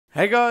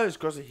Hey guys,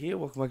 Grossy here.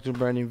 Welcome back to a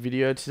brand new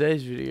video.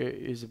 Today's video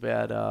is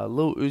about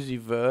Lil Uzi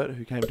Vert,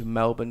 who came to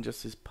Melbourne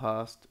just this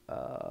past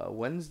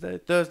Wednesday?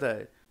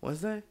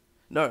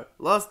 No,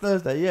 last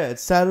Thursday. Yeah,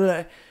 it's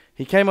Saturday.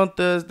 He came on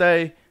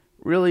Thursday.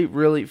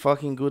 Really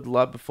fucking good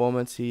live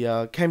performance. He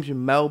came to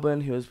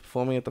Melbourne. He was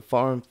performing at the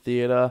Forum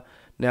Theatre.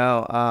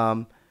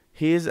 Now,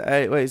 is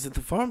it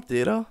the Forum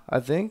Theatre, I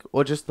think?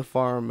 Or just the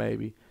Forum,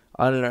 maybe?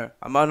 I don't know.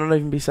 I might not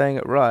even be saying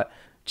it right.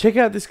 Check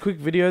out this quick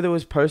video that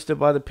was posted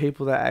by the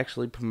people that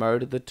actually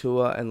promoted the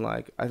tour and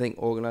I think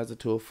organized the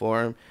tour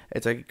for him.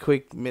 It's like a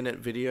quick minute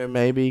video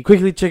maybe.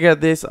 Quickly check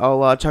out this.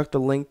 I'll chuck the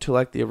link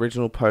to the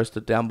original poster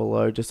down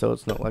below just so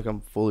it's not like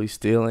I'm fully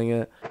stealing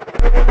it.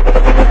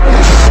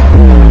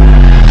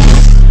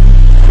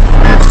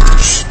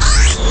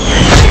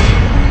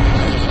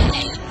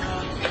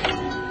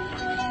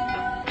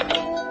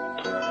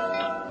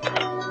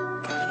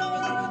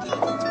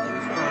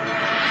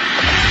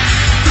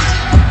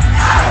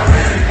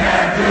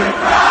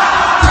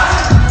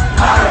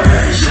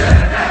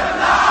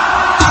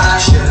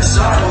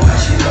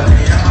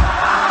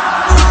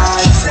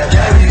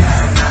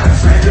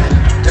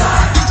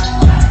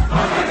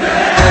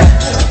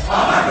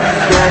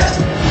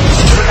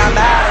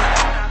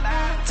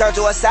 Turn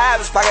to a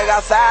savage, pocket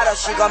got fatter,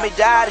 she call me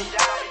daddy.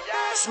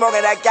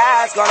 Smoking that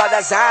gas, got all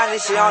that Zany,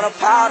 she on a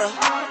powder.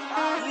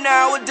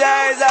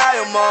 Nowadays I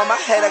am on my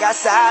head, I got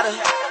sadder.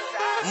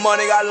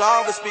 Money got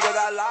longer, speaker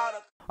got louder.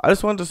 I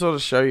just wanted to sort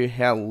of show you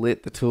how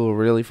lit the tour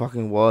really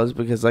fucking was,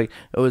 because it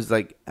was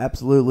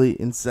absolutely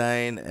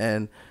insane,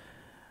 and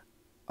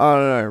I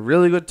don't know,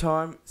 really good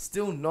time.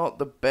 Still not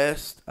the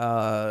best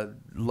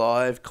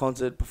live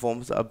concert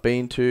performance I've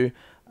been to.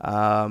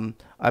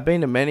 I've been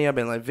to many. I've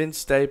been Vince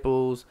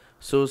Staples,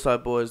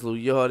 Suicide Boys, Lil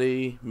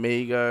Yachty,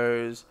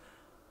 Migos.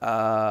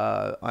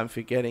 I'm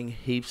forgetting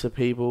heaps of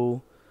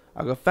people.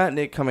 I got Fat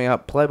Nick coming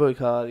up, Playboy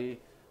Cardi.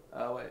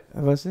 Wait,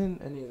 have I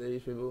seen any of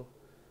these people?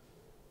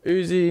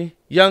 Uzi,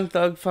 Young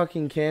Thug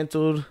fucking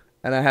cancelled,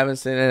 and I haven't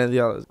seen any of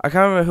the others. I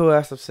can't remember who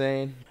else I've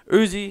seen.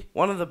 Uzi,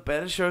 one of the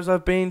better shows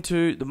I've been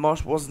to. The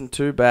mosh wasn't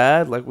too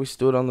bad. We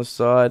stood on the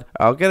side.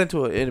 I'll get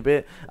into it in a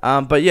bit.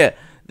 But yeah,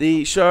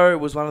 the show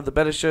was one of the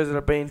better shows that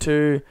I've been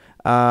to.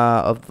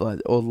 Of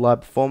all the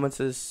live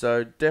performances,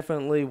 so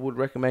definitely would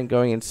recommend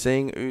going and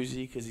seeing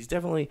Uzi, because he's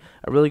definitely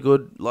a really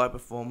good live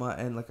performer,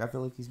 and I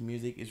feel like his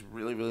music is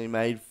really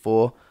made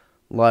for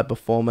live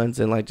performance,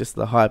 and just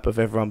the hype of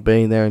everyone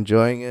being there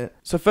enjoying it.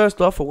 So first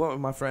off, I went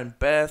with my friend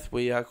Beth.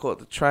 We caught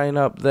the train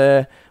up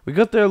there. We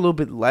got there a little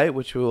bit late,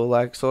 which we were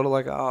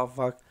oh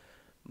fuck,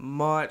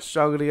 might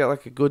struggle to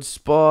get a good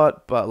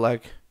spot, but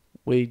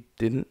we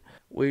didn't.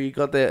 We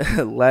got there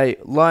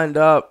late, lined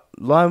up.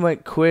 Line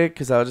went quick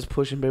because I was just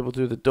pushing people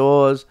through the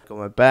doors. Got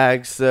my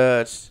bag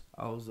searched.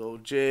 I was all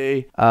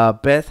G.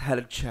 Beth had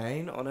a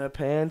chain on her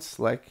pants,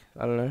 I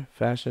don't know,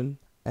 fashion.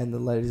 And the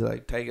ladies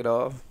take it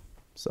off.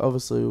 So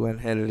obviously we went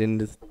headed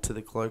into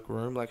the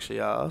cloakroom like she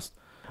asked.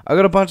 I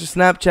got a bunch of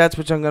Snapchats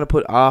which I'm going to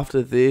put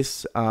after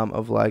this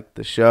of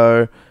the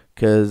show,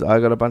 because I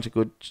got a bunch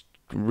of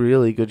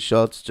really good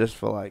shots just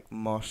for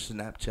mosh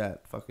Snapchat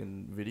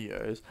fucking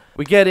videos.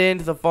 We get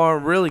into the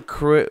Forum really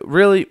quick.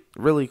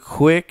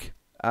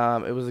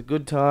 It was a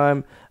good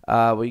time.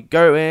 We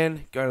go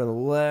in, go to the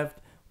left,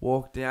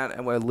 walk down,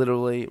 and we're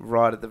literally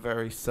right at the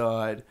very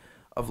side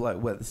of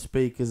where the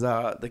speakers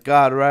are, the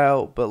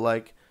guardrail, but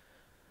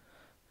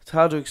it's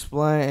hard to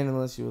explain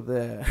unless you were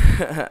there.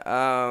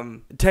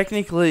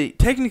 Technically,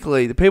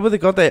 the people that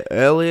got there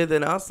earlier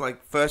than us,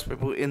 first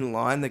people in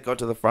line that got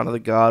to the front of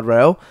the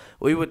guardrail,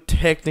 we were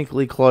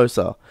technically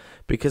closer,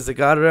 because the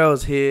guardrail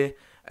was here,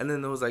 and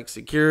then there was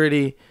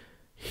security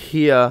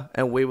here,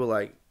 and we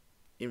were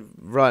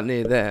right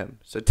near them.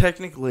 So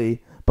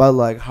technically,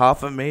 by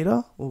half a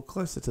meter, we're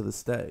closer to the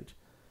stage.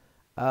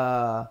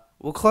 We're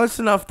close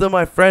enough that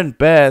my friend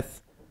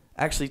Beth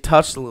actually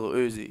touched Lil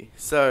Uzi.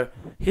 So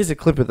here's a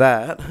clip of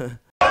that.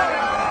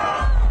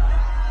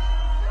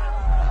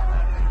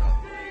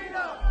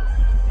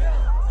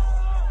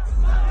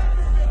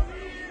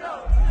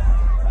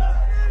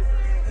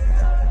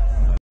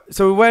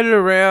 So we waited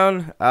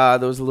around. There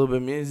was a little bit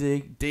of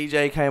music.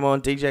 DJ came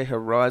on. DJ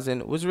Horizon.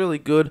 It was really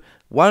good.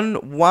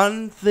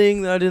 One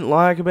thing that I didn't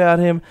like about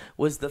him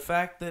was the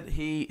fact that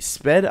he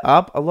sped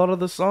up a lot of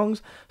the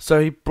songs.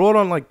 So he brought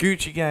on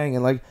Gucci Gang,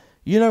 and when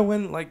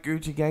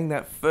Gucci Gang,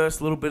 that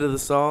first little bit of the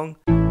song,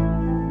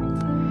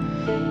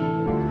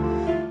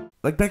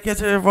 that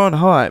gets everyone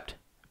hyped.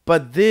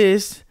 But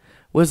this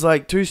was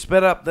too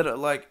sped up that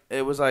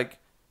it was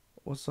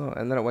what song?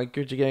 And then it went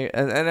Gucci Gang,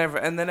 and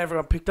then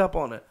everyone picked up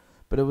on it.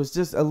 But it was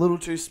just a little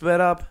too sped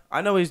up.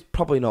 I know he's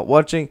probably not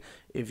watching.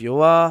 If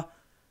you are,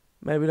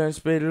 maybe don't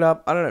speed it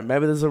up. I don't know.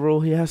 Maybe there's a rule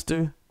he has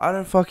to. I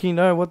don't fucking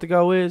know what the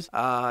goal is.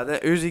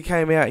 Then Uzi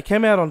came out. He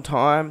came out on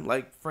time,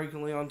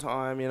 frequently on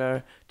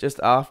time,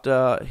 just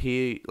after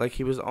he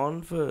was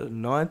on for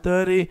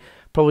 9:30.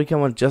 Probably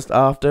come on just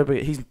after,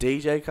 but his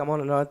DJ come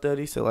on at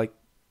 9:30, so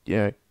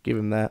give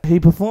him that. He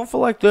performed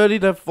for 30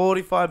 to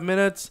 45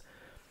 minutes,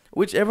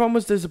 which everyone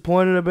was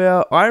disappointed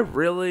about. I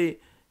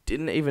really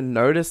didn't even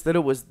notice that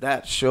it was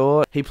that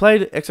short. He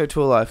played EXO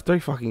Tour Live 3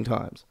 fucking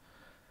times.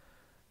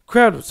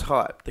 Crowd was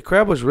hyped. The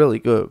crowd was really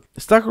good. I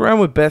stuck around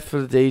with Beth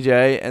for the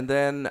DJ, and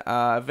then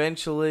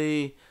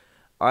eventually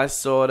I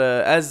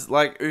sorta, as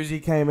like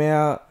Uzi came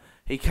out,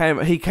 he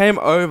came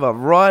over,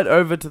 right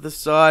over to the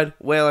side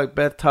where like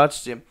Beth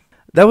touched him.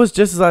 That was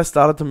just as I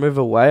started to move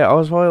away. I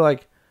was probably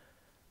like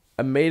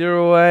a meter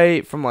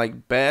away from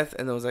like Beth,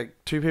 and there was like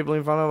 2 people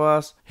in front of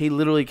us. He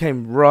literally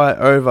came right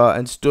over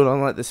and stood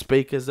on like the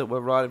speakers that were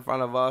right in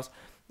front of us,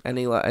 and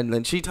and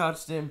then she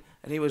touched him,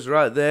 and he was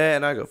right there,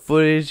 and I got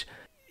footage.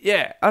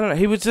 Yeah, I don't know.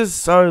 He was just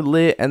so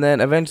lit, and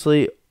then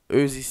eventually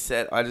Uzi's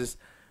set, I just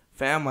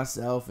found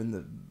myself in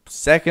the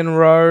second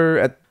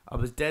row. I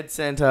was dead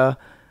center,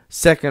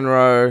 second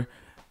row,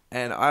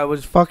 and I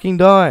was fucking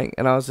dying,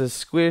 and I was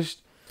just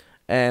squished,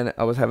 and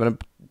I was having a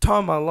time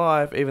of my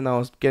life, even though I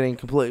was getting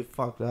completely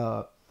fucked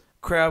up.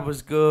 Crowd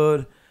was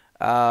good.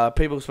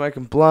 People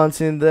smoking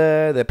blunts in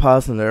there. They're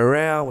passing it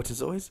around, which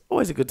is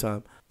always a good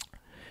time.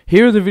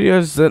 Here are the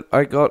videos that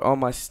I got on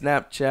my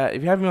Snapchat.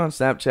 If you have me on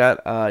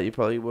Snapchat, you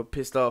probably were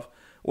pissed off.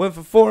 Went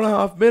for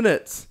 4.5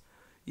 minutes.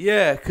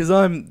 Yeah, because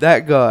I'm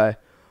that guy.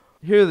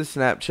 Here are the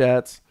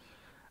Snapchats.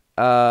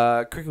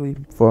 Quickly,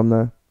 before I'm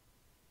there,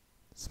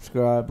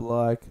 subscribe,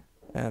 like,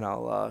 and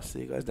I'll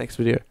see you guys next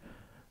video.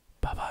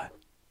 Bye-bye.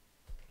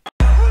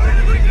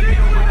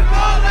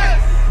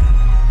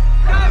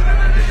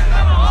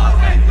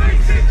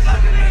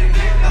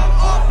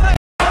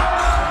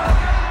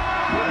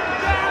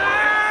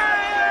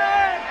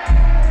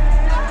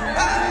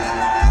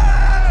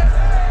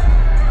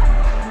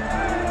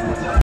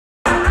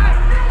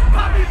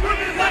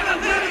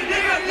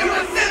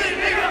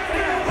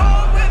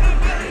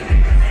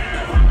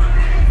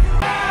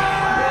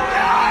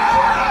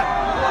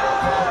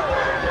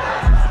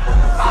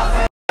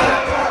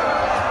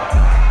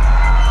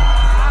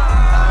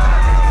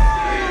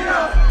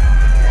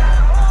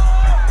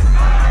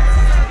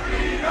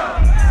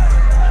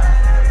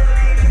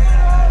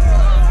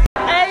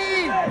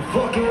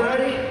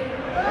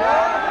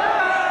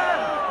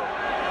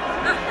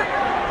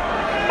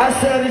 I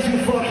said, is you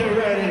fucking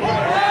ready?